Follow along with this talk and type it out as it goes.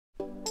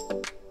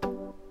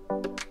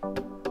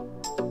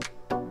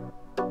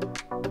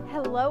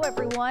Hello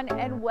everyone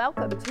and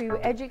welcome to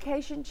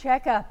Education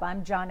Checkup.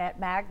 I'm Johnette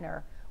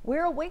Magner.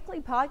 We're a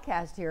weekly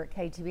podcast here at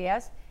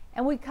KTBS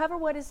and we cover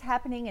what is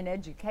happening in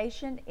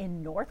education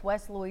in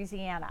Northwest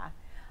Louisiana.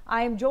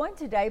 I am joined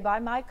today by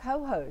my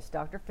co-host,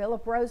 Dr.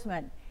 Phillip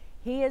Rozeman.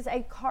 He is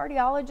a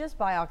cardiologist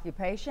by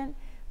occupation,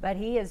 but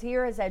he is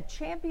here as a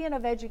champion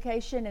of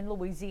education in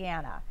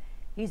Louisiana.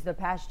 He's the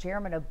past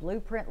chairman of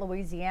Blueprint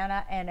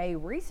Louisiana and a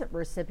recent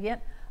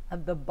recipient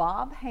of the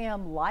Bob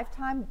Ham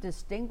Lifetime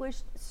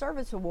Distinguished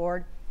Service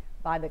Award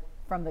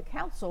from the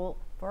Council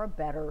for a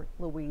Better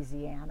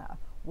Louisiana.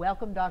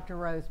 Welcome, Dr.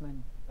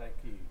 Rozeman. Thank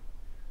you.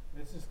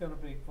 This is going to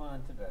be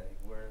fun today.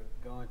 We're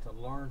going to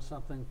learn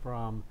something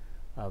from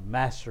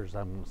masters,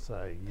 I'm going to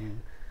say.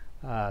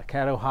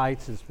 Caddo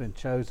Heights has been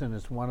chosen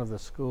as one of the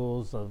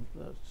schools of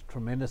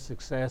tremendous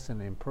success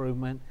and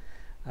improvement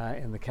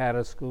in the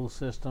Caddo school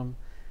system.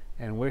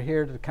 And we're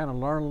here to kind of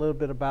learn a little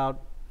bit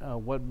about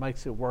what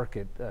makes it work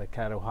at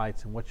Caddo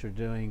Heights and what you're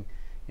doing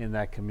in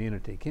that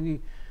community. Can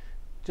you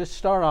just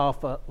start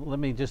off, let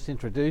me just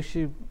introduce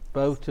you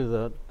both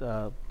to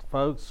the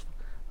folks.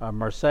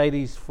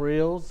 Mercedes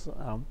Friels,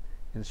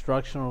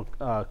 instructional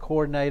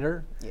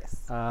coordinator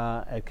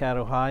at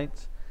Caddo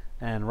Heights,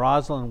 and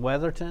Rosalind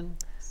Weatherton,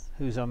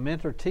 who's a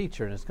mentor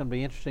teacher. And it's going to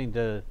be interesting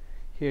to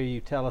hear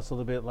you tell us a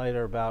little bit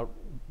later about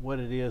what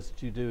it is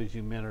that you do as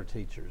you mentor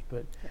teachers.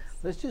 But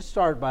let's just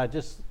start by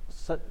just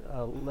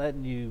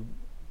letting you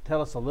tell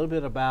us a little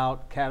bit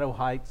about Caddo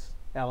Heights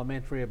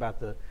Elementary, about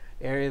the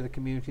area of the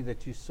community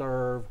that you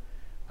serve,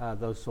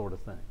 those sort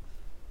of things.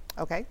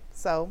 Okay,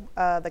 so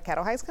the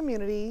Caddo Heights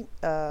community,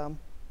 Caddo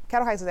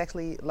Heights is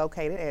actually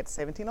located at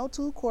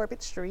 1702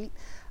 Corbett Street.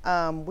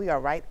 We are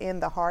right in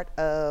the heart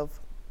of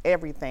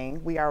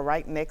everything. We are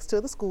right next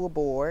to the school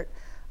board.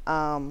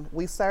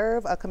 We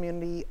serve a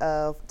community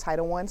of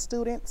Title I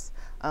students.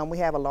 We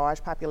have a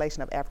large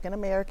population of African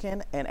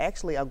American and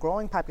actually a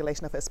growing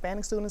population of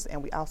Hispanic students,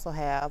 and we also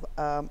have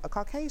a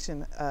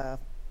Caucasian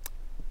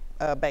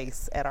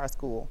base at our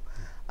school.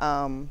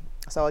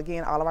 So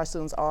again, all of our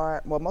students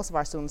are, well, most of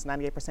our students,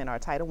 98% are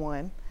Title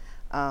I,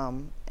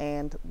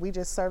 and we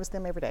just service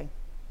them every day.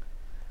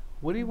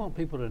 What do you want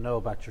people to know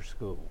about your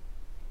school?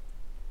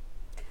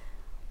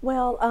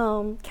 Well,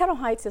 Caddo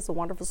Heights is a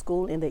wonderful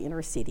school in the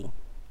inner city.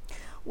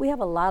 We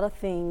have a lot of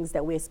things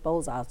that we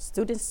expose our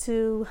students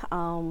to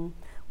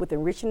with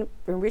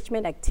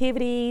enrichment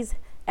activities,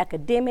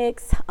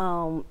 academics,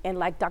 and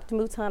like Dr.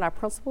 Mouton, our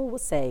principal, would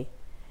say,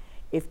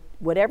 if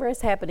whatever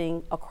is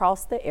happening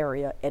across the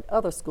area at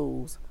other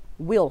schools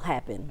will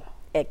happen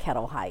at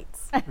Caddo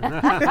Heights.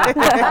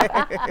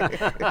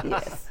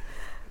 Yes.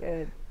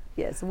 Good.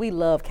 Yes, we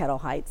love Caddo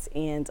Heights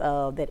and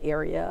that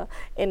area,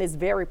 and it's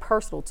very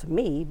personal to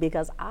me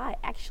because I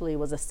actually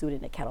was a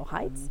student at Caddo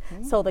Heights.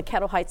 Mm-hmm. So the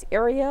Caddo Heights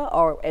area,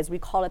 or as we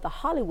call it, the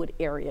Hollywood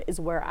area,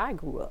 is where I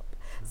grew up.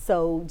 Mm-hmm.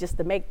 So just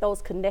to make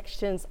those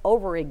connections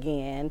over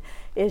again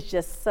is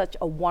just such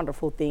a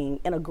wonderful thing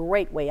and a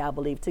great way, I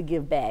believe, to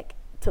give back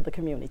to the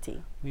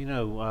community. You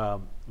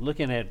know,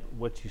 looking at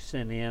what you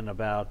sent in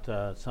about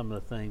some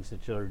of the things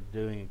that you're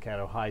doing at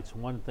Caddo Heights,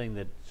 one thing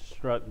that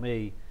struck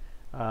me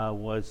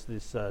was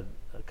this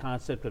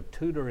concept of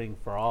tutoring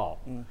for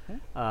all.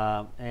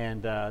 Mm-hmm.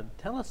 And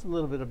tell us a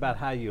little bit about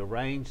how you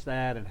arrange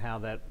that and how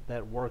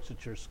that works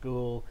at your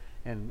school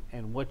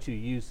and what you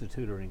use the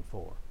tutoring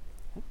for.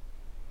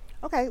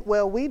 Okay,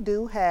 well, we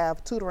do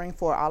have tutoring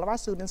for all of our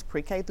students,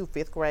 pre-K through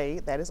 5th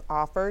grade, that is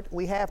offered.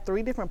 We have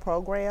 3 different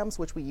programs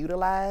which we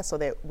utilize so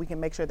that we can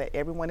make sure that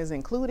everyone is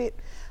included.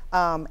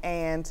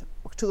 And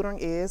tutoring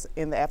is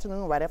in the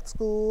afternoon right after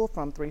school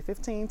from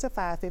 3:15 to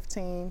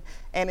 5:15,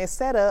 and it's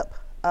set up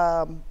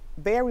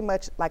very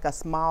much like a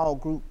small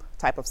group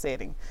type of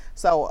setting.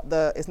 So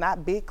it's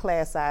not big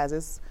class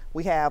sizes.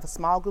 We have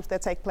small groups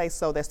that take place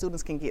so that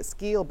students can get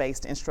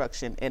skill-based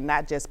instruction and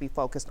not just be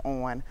focused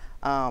on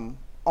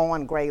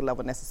grade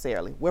level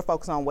necessarily. We're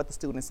focused on what the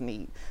students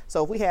need.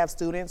 So if we have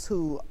students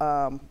who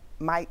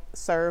might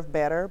serve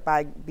better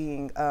by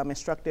being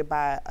instructed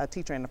by a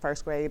teacher in the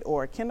 1st grade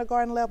or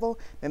kindergarten level,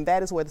 then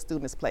that is where the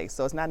student is placed.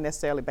 So it's not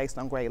necessarily based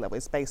on grade level,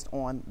 it's based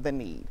on the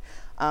need.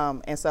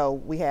 And so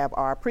we have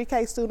our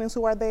pre-K students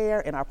who are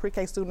there, and our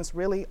pre-K students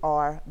really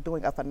are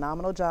doing a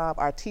phenomenal job.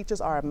 Our teachers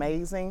are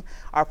amazing.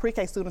 Our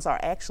pre-K students are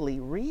actually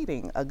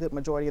reading, a good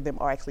majority of them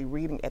are actually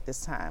reading at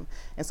this time.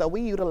 And so we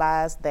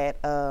utilize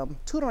that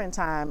tutoring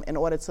time in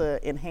order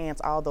to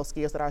enhance all those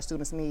skills that our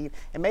students need,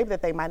 and maybe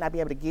that they might not be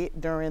able to get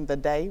during the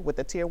day with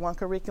the Tier 1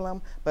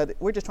 curriculum, but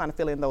we're just trying to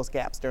fill in those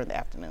gaps during the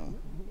afternoon.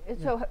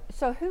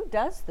 So who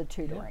does the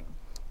tutoring?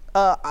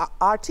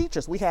 Our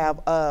teachers. We have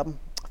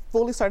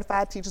fully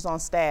certified teachers on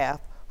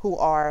staff who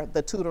are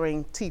the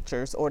tutoring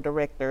teachers or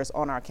directors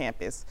on our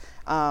campus.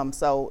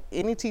 So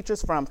any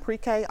teachers from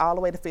pre-K all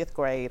the way to 5th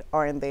grade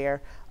are in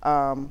there.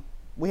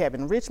 We have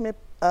enrichment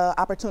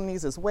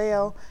opportunities as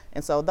well,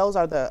 and so those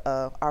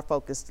are our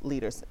focused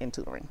leaders in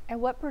tutoring.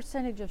 And what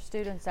percentage of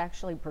students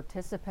actually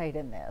participate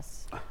in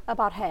this?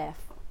 About half.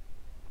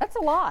 That's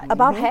a lot.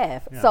 About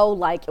half. Yeah. So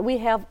like we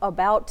have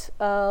about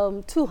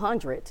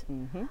 200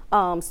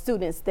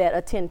 students that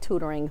attend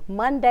tutoring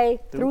Monday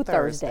through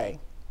Thursday.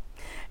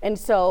 And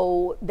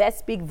so that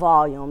speaks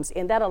volumes,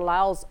 and that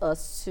allows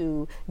us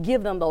to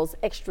give them those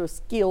extra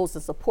skills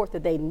and support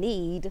that they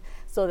need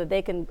so that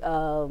they can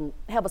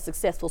have a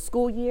successful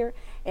school year.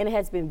 And it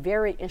has been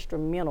very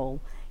instrumental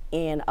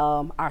in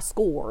our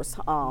scores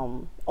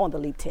on the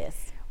LEAP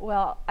test.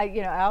 Well,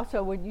 I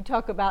also, when you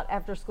talk about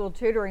after-school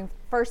tutoring,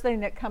 first thing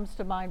that comes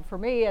to mind for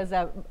me as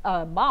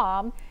a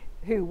mom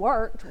who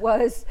worked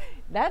was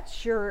that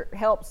sure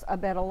helps, I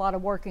bet, a lot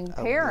of working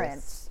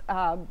parents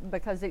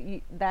because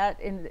that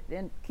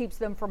keeps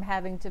them from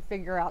having to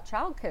figure out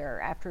childcare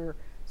after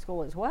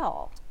school as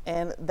well.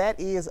 And that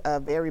is a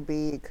very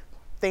big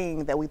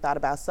thing that we thought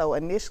about. So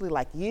initially,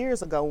 like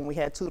years ago when we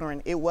had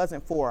tutoring, it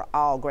wasn't for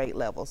all grade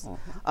levels.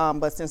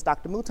 But since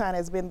Dr. Mouton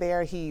has been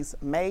there, he's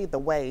made the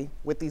way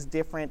with these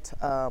different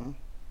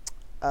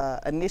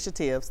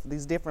initiatives,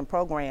 these different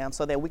programs,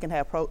 so that we can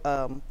have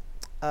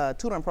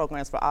tutoring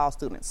programs for all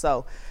students.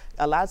 So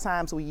a lot of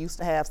times we used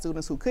to have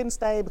students who couldn't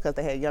stay because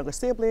they had younger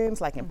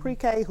siblings, like in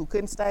pre-K, who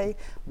couldn't stay.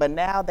 But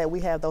now that we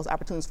have those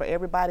opportunities for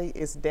everybody,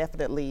 it's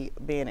definitely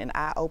been an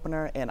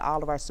eye-opener, and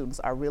all of our students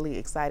are really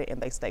excited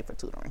and they stay for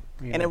tutoring.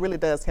 Yeah. And it really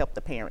does help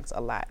the parents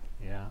a lot.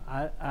 Yeah,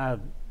 I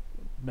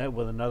met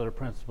with another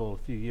principal a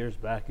few years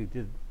back who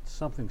did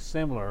something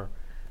similar,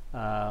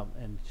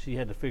 and she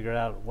had to figure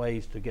out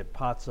ways to get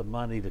pots of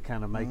money to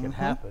kind of make it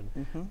happen.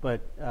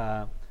 But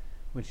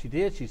when she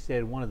did, she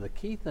said one of the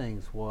key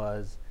things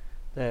was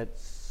that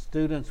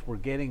students were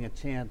getting a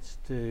chance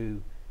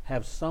to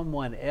have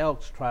someone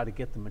else try to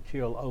get the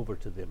material over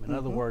to them. In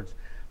other words,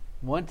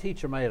 one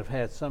teacher may have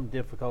had some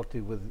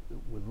difficulty with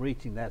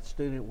reaching that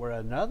student, where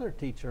another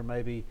teacher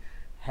maybe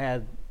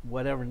had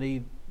whatever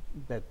need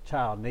that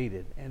child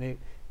needed, and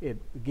it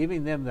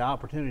giving them the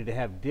opportunity to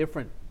have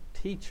different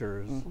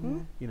teachers,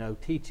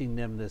 teaching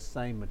them this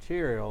same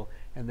material,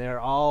 and they're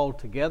all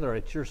together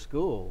at your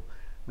school.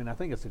 I mean, I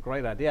think it's a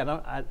great idea.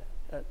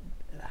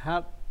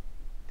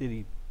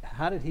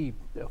 How did he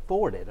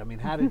afford it? I mean,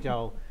 how did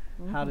y'all?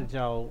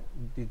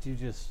 Did you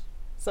just?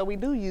 So we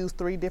do use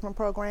 3 different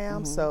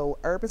programs. So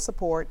Urban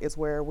Support is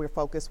where we're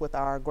focused with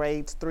our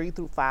grades 3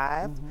 through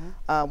 5.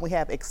 We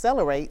have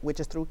Accelerate, which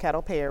is through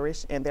Caddo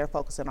Parish, and they're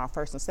focusing on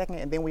 1st and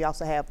 2nd. And then we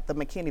also have the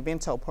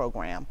McKinney-Vento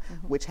program,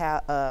 which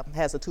has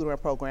a tutoring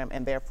program,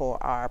 and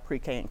therefore our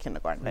pre-K and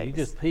kindergarten You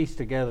babies. just piece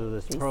together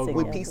this program.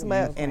 We piece them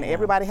up, and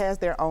everybody has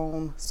their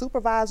own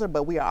supervisor,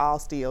 but we are all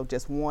still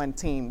just one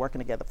team working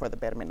together for the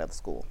betterment of the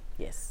school.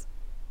 Yes.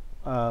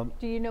 Do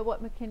you know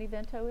what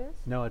McKinney-Vento is?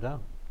 No, I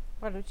don't.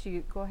 Why don't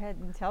you go ahead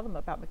and tell them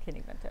about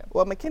McKinney-Vento?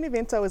 Well,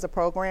 McKinney-Vento is a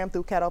program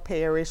through Caddo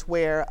Parish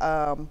where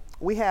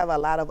we have a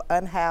lot of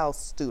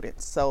unhoused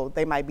students. So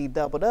they might be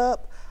doubled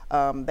up.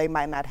 They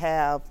might not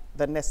have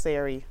the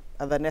necessary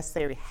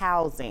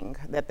housing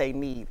that they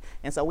need.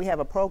 And so we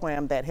have a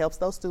program that helps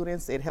those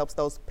students, it helps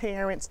those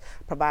parents,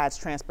 provides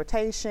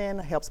transportation,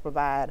 helps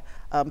provide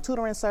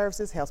tutoring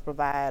services, helps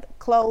provide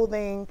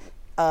clothing,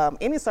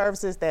 any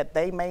services that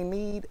they may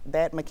need.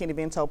 That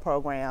McKinney-Vento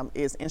program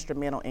is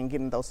instrumental in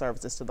getting those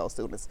services to those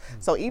students.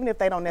 So even if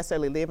they don't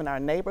necessarily live in our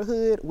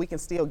neighborhood, we can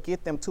still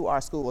get them to our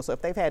school. So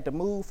if they've had to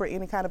move for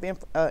any kind of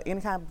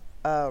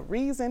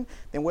reason,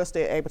 then we're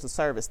still able to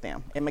service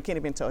them. And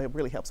McKinney-Vento, it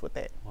really helps with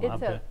that. Well,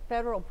 It's a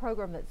federal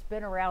program that's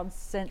been around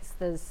since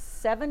the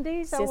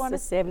 70s, Since the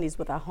 70s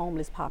with our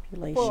homeless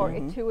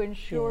population. to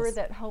ensure Yes.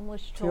 that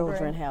homeless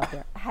children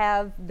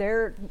have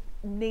their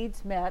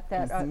needs met,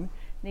 that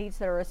needs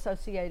that are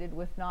associated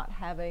with not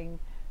having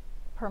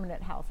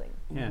permanent housing.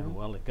 Yeah,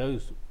 well, it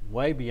goes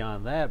way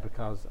beyond that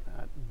because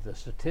the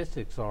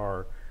statistics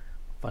are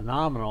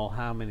phenomenal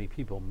how many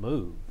people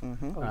move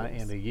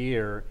in a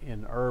year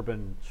in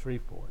urban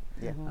Shreveport.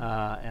 And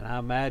I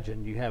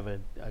imagine you have a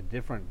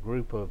different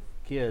group of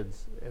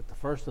kids at the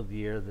first of the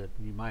year that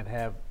you might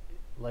have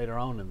later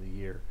on in the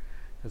year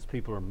because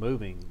people are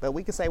moving. But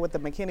we can say with the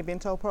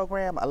McKinney-Vento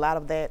program, a lot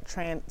of that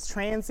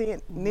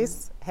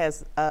transientness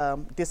has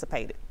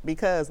dissipated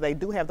because they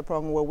do have the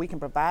program where we can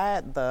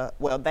provide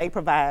they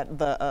provide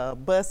the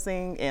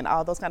busing and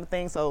all those kind of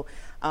things. So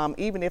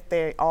even if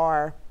they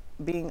are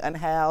being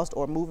unhoused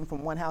or moving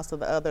from one house to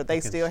the other, they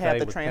still have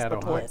the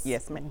transport.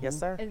 Yes, yes,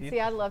 sir. And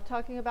see, I love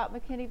talking about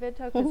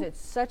McKinney-Vento because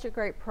it's such a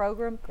great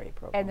program.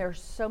 And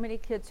there's so many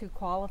kids who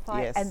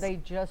qualify and they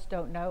just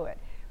don't know it.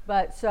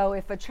 But so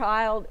if a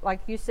child, like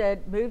you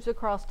said, moves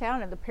across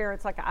town and the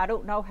parent's like, I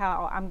don't know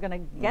how I'm going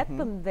to get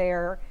them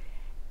there,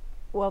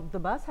 well, the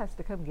bus has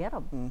to come get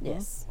them.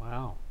 Yes.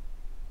 Wow.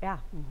 Yeah.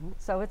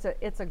 So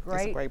it's a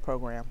great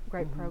program.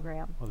 Great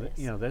program. Well,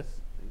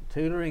 that's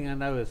tutoring, I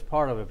know, is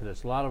part of it, but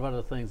there's a lot of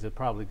other things that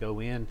probably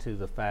go into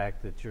the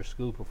fact that your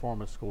school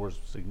performance scores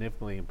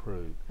significantly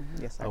improved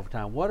over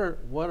time. What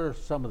are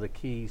some of the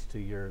keys to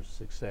your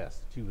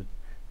success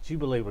that you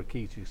believe are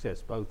keys to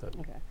success, both of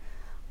you? Okay.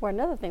 Well,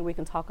 another thing we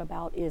can talk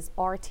about is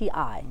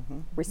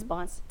RTI,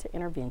 response to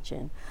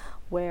intervention,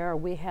 where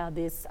we have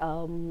this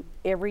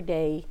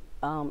everyday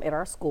at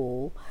our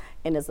school,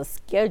 and it's a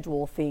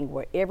schedule thing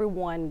where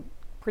everyone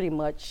pretty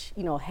much,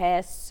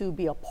 has to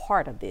be a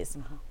part of this.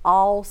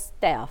 All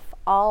staff,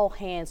 all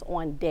hands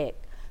on deck,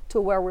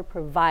 to where we're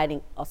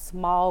providing a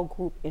small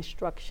group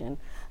instruction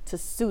to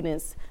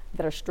students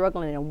that are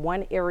struggling in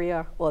one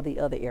area or the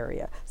other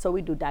area. So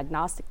we do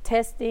diagnostic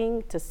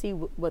testing to see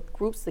what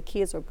groups the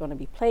kids are going to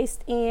be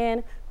placed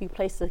in. We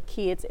place the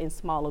kids in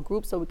smaller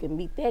groups so we can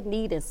meet that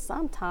need, and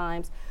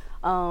sometimes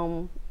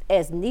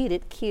as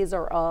needed, kids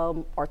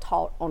are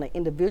taught on an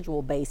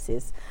individual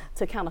basis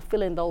to kind of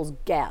fill in those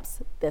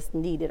gaps that's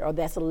needed or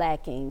that's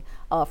lacking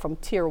from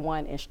Tier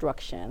 1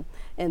 instruction.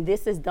 And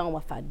this is done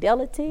with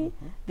fidelity.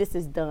 This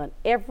is done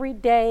every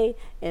day,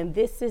 and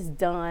this is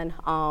done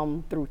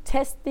through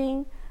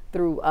testing,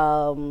 through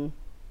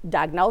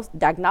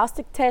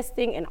diagnostic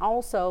testing, and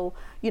also,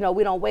 we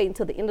don't wait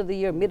until the end of the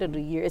year, mid of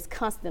the year. It's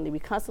we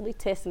constantly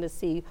testing to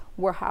see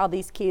how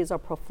these kids are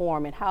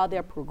performing, how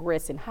they're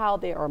progressing, how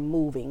they are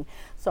moving.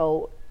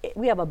 So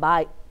we have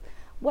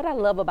what I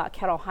love about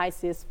Caddo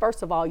Heights is,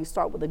 first of all, you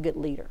start with a good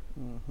leader.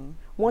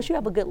 Once you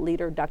have a good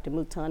leader, Dr.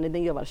 Mouton, and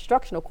then you have an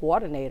instructional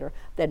coordinator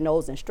that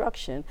knows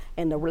instruction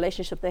and the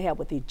relationship they have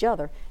with each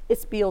other, it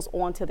spills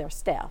onto their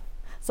staff.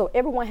 So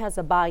everyone has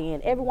a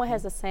buy-in. Everyone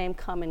has the same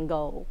common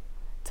goal: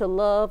 to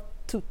love,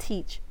 to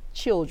teach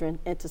children,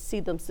 and to see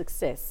them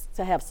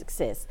to have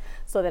success.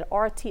 So that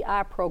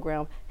RTI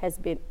program has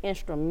been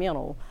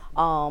instrumental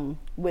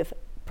with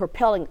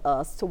propelling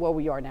us to where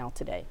we are now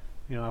today.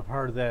 I've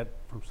heard that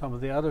from some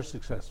of the other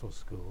successful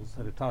schools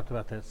that have talked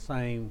about that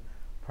same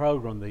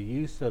program, the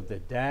use of the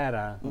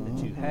data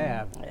that you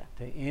have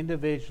to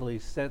individually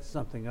set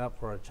something up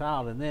for a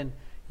child, and then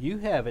you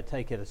have it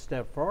take it a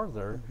step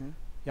further.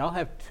 Y'all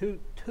have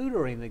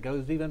tutoring that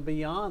goes even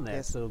beyond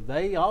that, so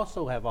they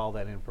also have all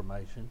that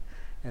information,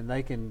 and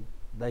they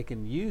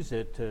can use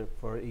it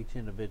for each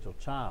individual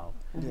child.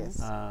 Yes.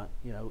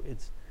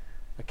 It's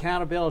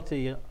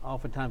accountability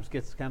oftentimes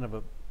gets kind of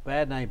a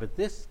bad name, but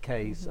this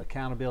case,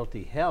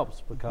 accountability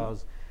helps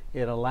because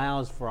it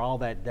allows for all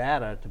that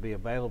data to be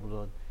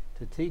available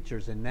to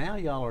teachers, and now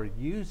y'all are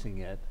using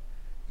it,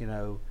 in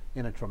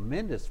a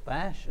tremendous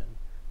fashion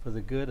for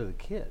the good of the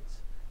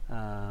kids.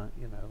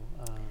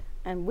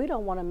 And we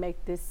don't want to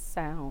make this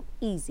sound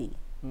easy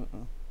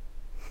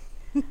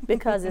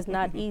because it's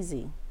not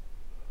easy.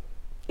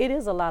 It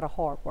is a lot of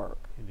hard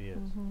work. It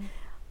is.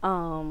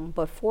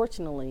 But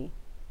fortunately,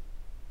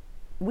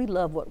 we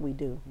love what we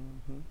do.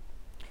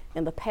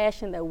 And the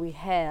passion that we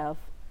have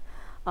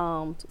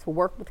to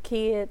work with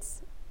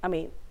kids,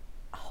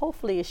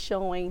 hopefully it's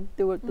showing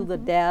through the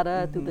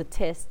data, through the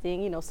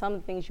testing, some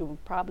of the things you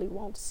probably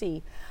won't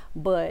see.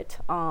 But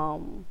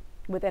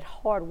with that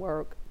hard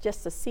work,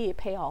 just to see it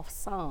pay off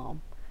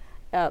some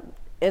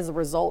as a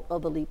result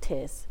of the LEAP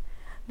test,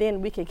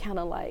 then we can kind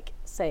of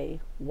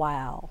say,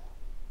 wow,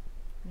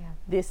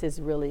 this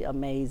is really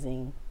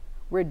amazing.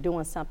 We're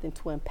doing something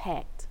to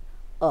impact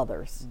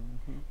others.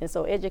 And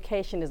so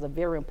education is a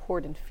very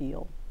important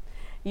field.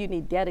 You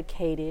need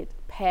dedicated,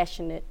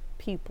 passionate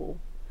people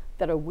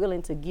that are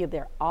willing to give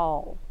their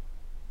all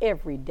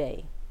every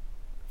day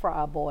for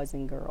our boys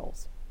and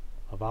girls.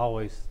 I've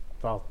always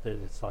thought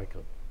that it's like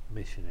a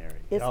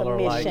missionary. It's Y'all a are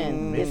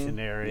mission. like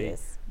missionary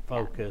Yes.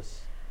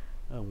 focus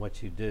on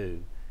what you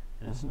do.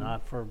 And it's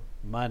not for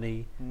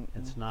money,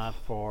 it's not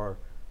for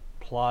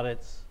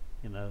plaudits,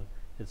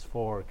 it's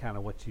for kind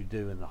of what you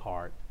do in the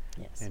heart.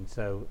 Yes. And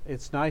so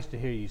it's nice to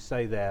hear you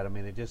say that.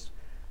 It just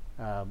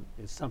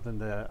it's something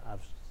that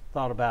I've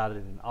thought about it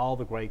in all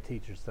the great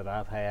teachers that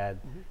I've had,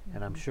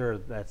 and I'm sure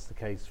that's the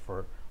case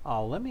for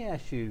all. Let me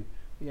ask you,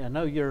 I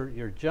know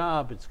your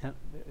job, it's kind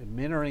of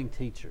mentoring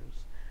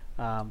teachers.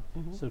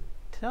 So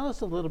tell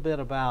us a little bit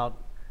about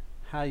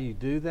how you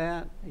do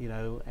that,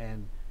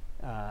 and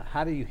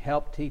how do you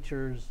help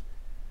teachers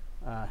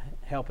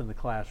help in the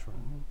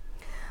classroom?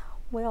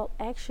 Well,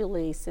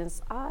 actually,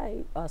 since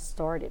I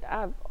started,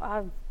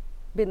 I've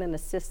been in the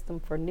system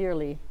for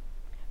nearly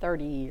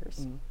 30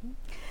 years.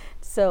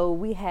 So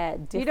we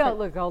had different... You don't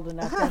look old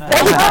enough.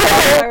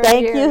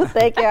 Thank you.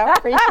 I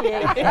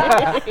appreciate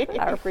that.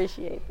 I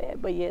appreciate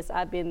that. But yes,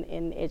 I've been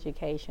in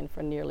education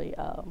for nearly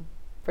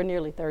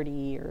 30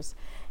 years.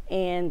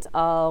 And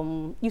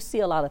you see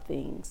a lot of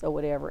things or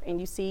whatever. And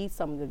you see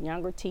some of the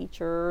younger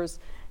teachers,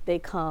 they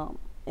come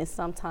and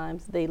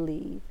sometimes they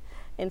leave.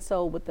 And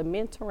so with the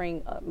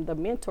mentoring, the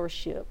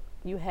mentorship,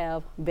 you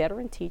have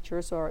veteran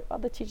teachers or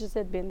other teachers that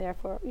have been there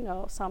for,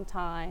 some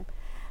time,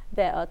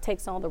 that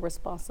takes on the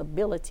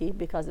responsibility,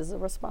 because it's a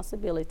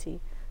responsibility,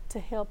 to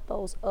help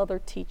those other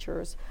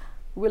teachers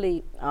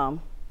really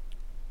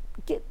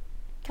get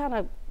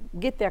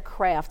their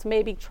craft,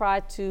 maybe try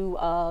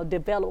to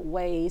develop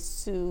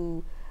ways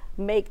to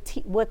make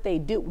what they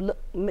do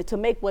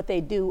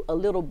a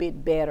little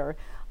bit better.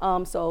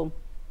 So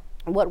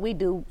what we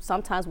do,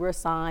 sometimes we're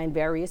assigned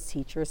various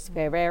teachers,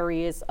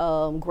 various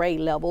grade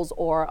levels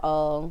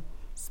or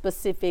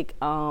specific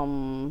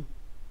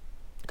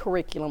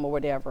curriculum or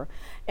whatever.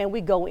 And we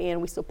go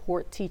in, we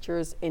support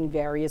teachers in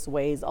various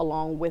ways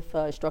along with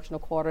the instructional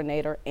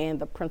coordinator and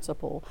the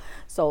principal.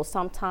 So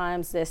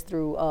sometimes that's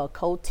through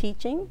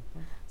co-teaching.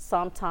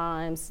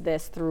 Sometimes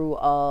that's through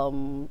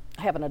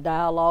having a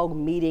dialogue,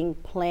 meeting,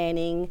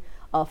 planning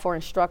for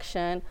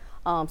instruction.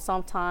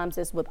 Sometimes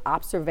it's with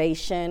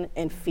observation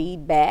and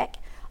feedback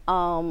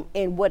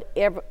in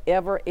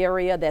whatever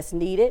area that's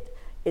needed.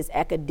 Is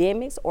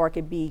academics, or it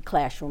could be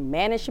classroom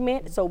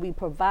management. So we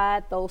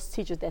provide those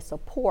teachers that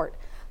support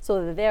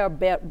so that they're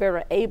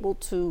better able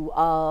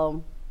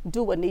to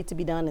do what needs to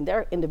be done in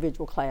their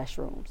individual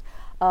classrooms.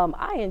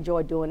 I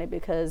enjoy doing it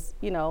because,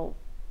 you know,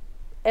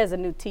 as a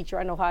new teacher,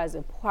 I know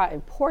how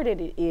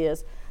important it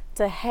is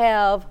to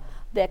have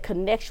that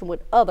connection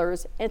with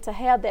others and to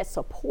have that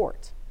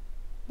support.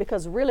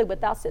 Because really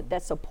without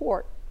that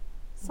support,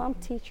 some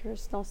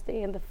teachers don't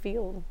stay in the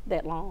field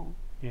that long.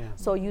 Yeah.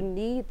 So you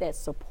need that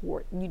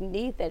support. You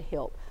need that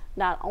help,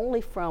 not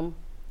only from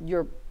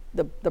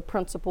the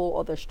principal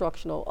or the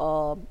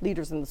instructional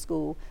leaders in the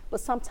school, but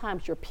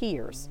sometimes your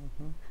peers.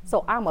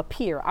 So I'm a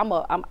peer. I'm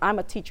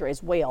a teacher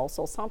as well.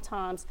 So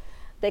sometimes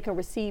they can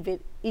receive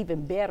it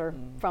even better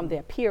from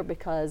their peer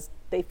because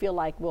they feel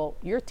like, well,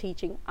 you're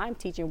teaching, I'm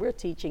teaching, we're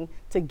teaching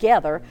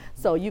together.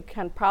 So you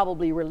can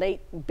probably relate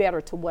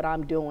better to what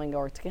I'm doing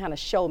or to kind of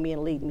show me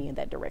and lead me in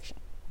that direction.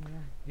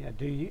 Yeah.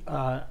 Do you?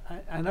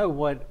 I know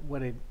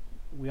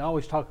we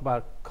always talk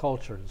about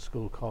culture and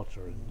school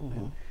culture,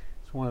 and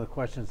it's one of the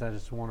questions I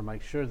just want to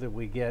make sure that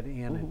we get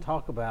in and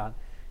talk about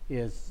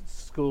is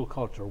school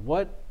culture.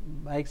 What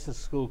makes the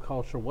school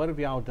culture? What have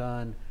y'all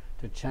done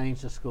to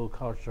change the school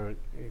culture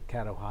at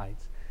Caddo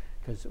Heights?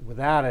 Because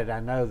without it, I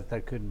know that there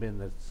couldn't have been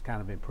this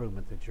kind of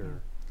improvement that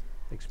you're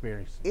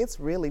experiencing. It's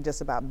really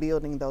just about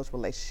building those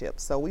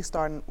relationships. So we're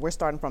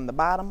starting from the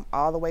bottom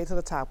all the way to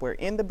the top. We're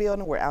in the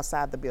building, we're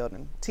outside the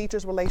building.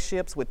 Teachers'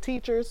 relationships with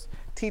teachers,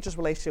 teachers'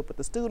 relationship with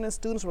the students,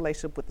 students'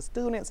 relationship with the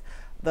students,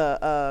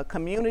 the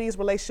community's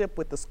relationship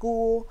with the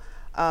school.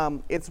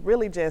 It's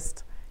really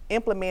just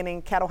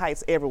implementing Caddo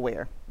Heights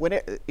everywhere.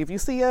 If you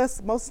see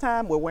us, most of the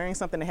time, we're wearing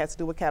something that has to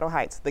do with Caddo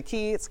Heights. The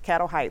kids,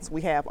 Caddo Heights.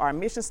 We have our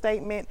mission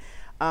statement,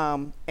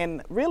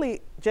 and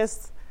really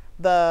just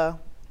the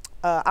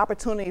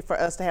opportunity for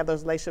us to have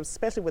those relationships,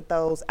 especially with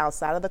those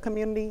outside of the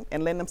community,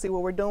 and letting them see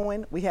what we're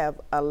doing. We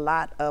have a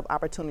lot of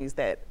opportunities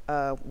that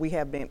we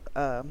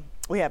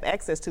have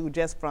access to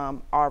just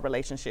from our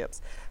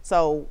relationships.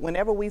 So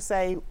whenever we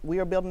say we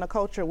are building a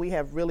culture, we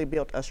have really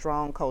built a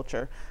strong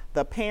culture.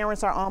 The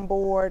parents are on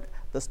board,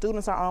 the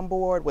students are on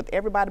board, with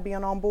everybody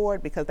being on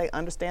board because they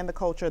understand the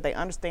culture, they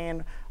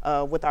understand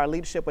with our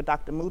leadership with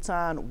Dr.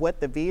 Mouton what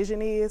the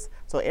vision is.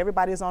 So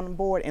everybody is on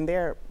board, and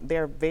they're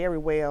very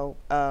well,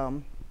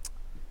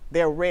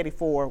 they're ready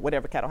for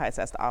whatever Caddo Heights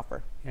has to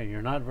offer. Yeah,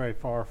 you're not very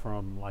far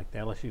from like the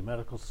LSU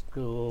Medical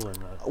School, and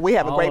we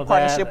have a great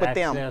partnership with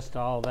them. Access to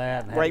all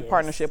that. And great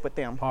partnership with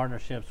them.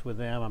 Partnerships with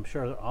them. I'm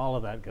sure that all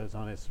of that goes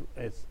on.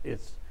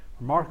 It's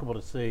remarkable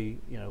to see,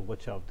 you know,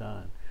 what y'all have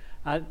done.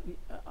 I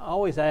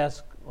always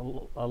ask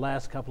a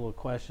last couple of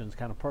questions,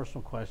 kind of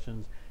personal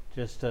questions,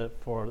 just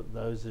for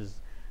those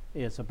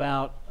it's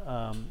about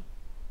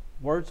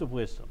words of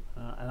wisdom,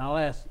 and I'll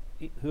ask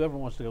whoever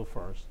wants to go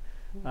first.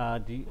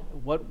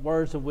 What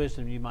words of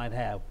wisdom you might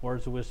have,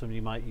 words of wisdom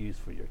you might use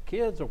for your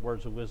kids, or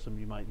words of wisdom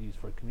you might use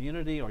for a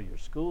community or your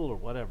school or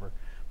whatever,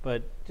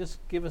 but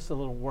just give us a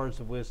little words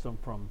of wisdom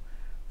from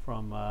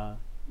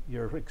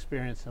your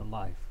experience in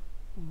life.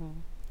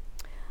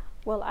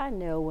 Well, I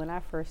know when I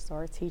first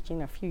started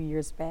teaching a few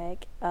years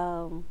back,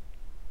 I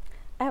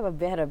had a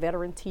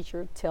veteran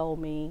teacher tell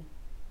me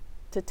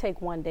to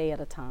take one day at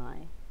a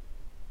time,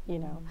 you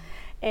know.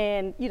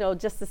 And, you know,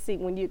 just to see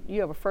when you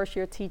have a first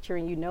year teacher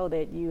and you know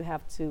that you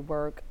have to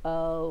work,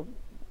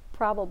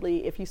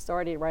 probably if you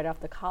started right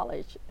after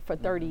college for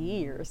 30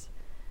 years,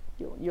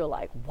 you're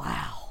like,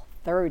 wow,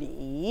 30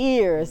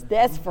 years,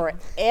 that's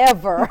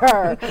forever.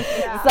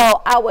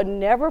 So I would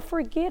never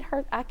forget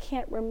her. I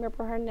can't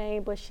remember her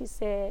name, but she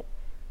said,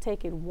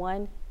 take it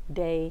one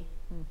day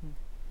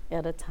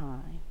at a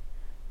time.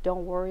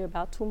 Don't worry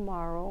about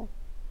tomorrow,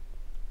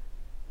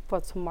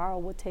 for tomorrow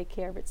will take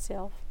care of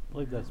itself. I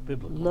believe that's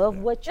biblical. Love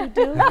what you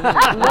do.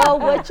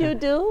 Love what you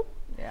do.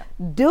 Yeah.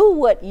 Do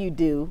what you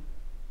do.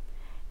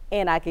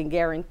 And I can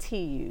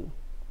guarantee you,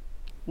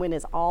 when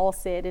it's all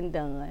said and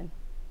done,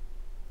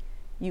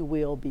 you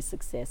will be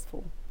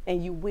successful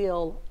and you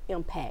will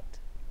impact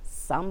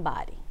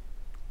somebody.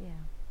 Yeah.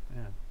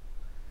 Yeah.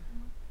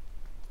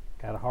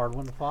 Got a hard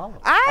one to follow.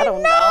 I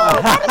don't know.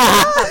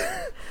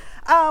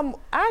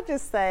 I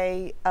just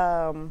say,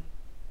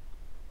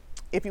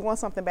 if you want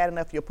something bad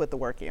enough, you'll put the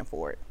work in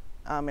for it.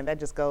 And that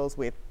just goes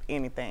with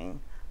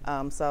anything.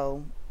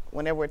 So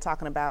whenever we're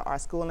talking about our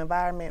school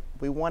environment,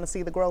 we want to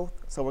see the growth,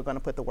 so we're going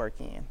to put the work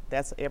in.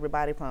 That's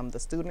everybody from the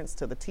students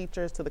to the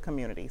teachers to the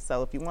community.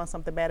 So if you want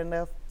something bad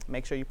enough,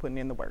 make sure you're putting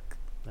in the work.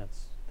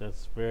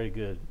 That's very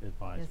good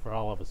advice for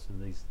all of us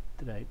in these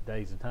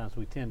days and times.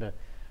 We tend to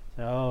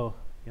say, oh,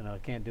 you know, I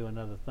can't do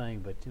another thing,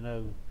 but you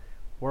know,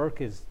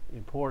 work is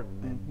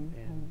important,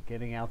 and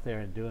getting out there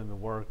and doing the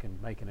work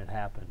and making it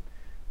happen.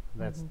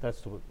 That's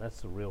the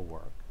real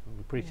work. We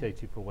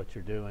appreciate you for what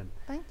you're doing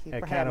Thank you at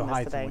for having Caddo us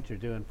Heights today. and what you're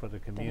doing for the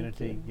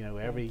community. you.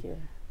 Every Thank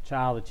you.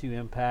 child that you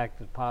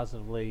impact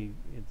positively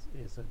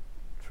is a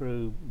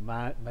true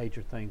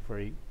major thing for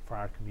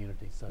our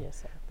community. So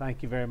Yes, sir.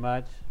 thank you very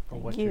much for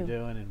Thank what you. you're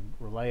doing, and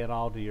relay it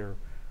all to your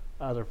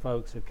other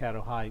folks at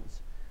Caddo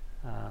Heights.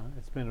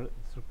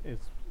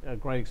 It's a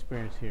great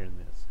experience hearing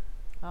this.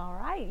 All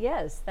right,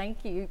 yes,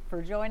 thank you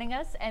for joining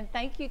us, and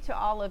thank you to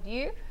all of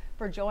you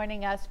for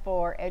joining us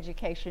for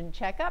Education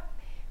Checkup.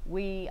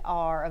 We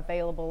are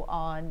available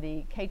on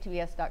the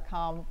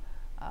ktbs.com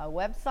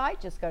website.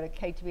 Just go to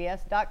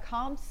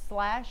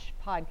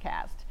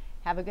ktbs.com/podcast.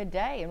 Have a good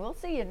day, and we'll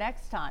see you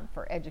next time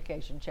for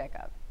Education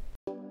Checkup.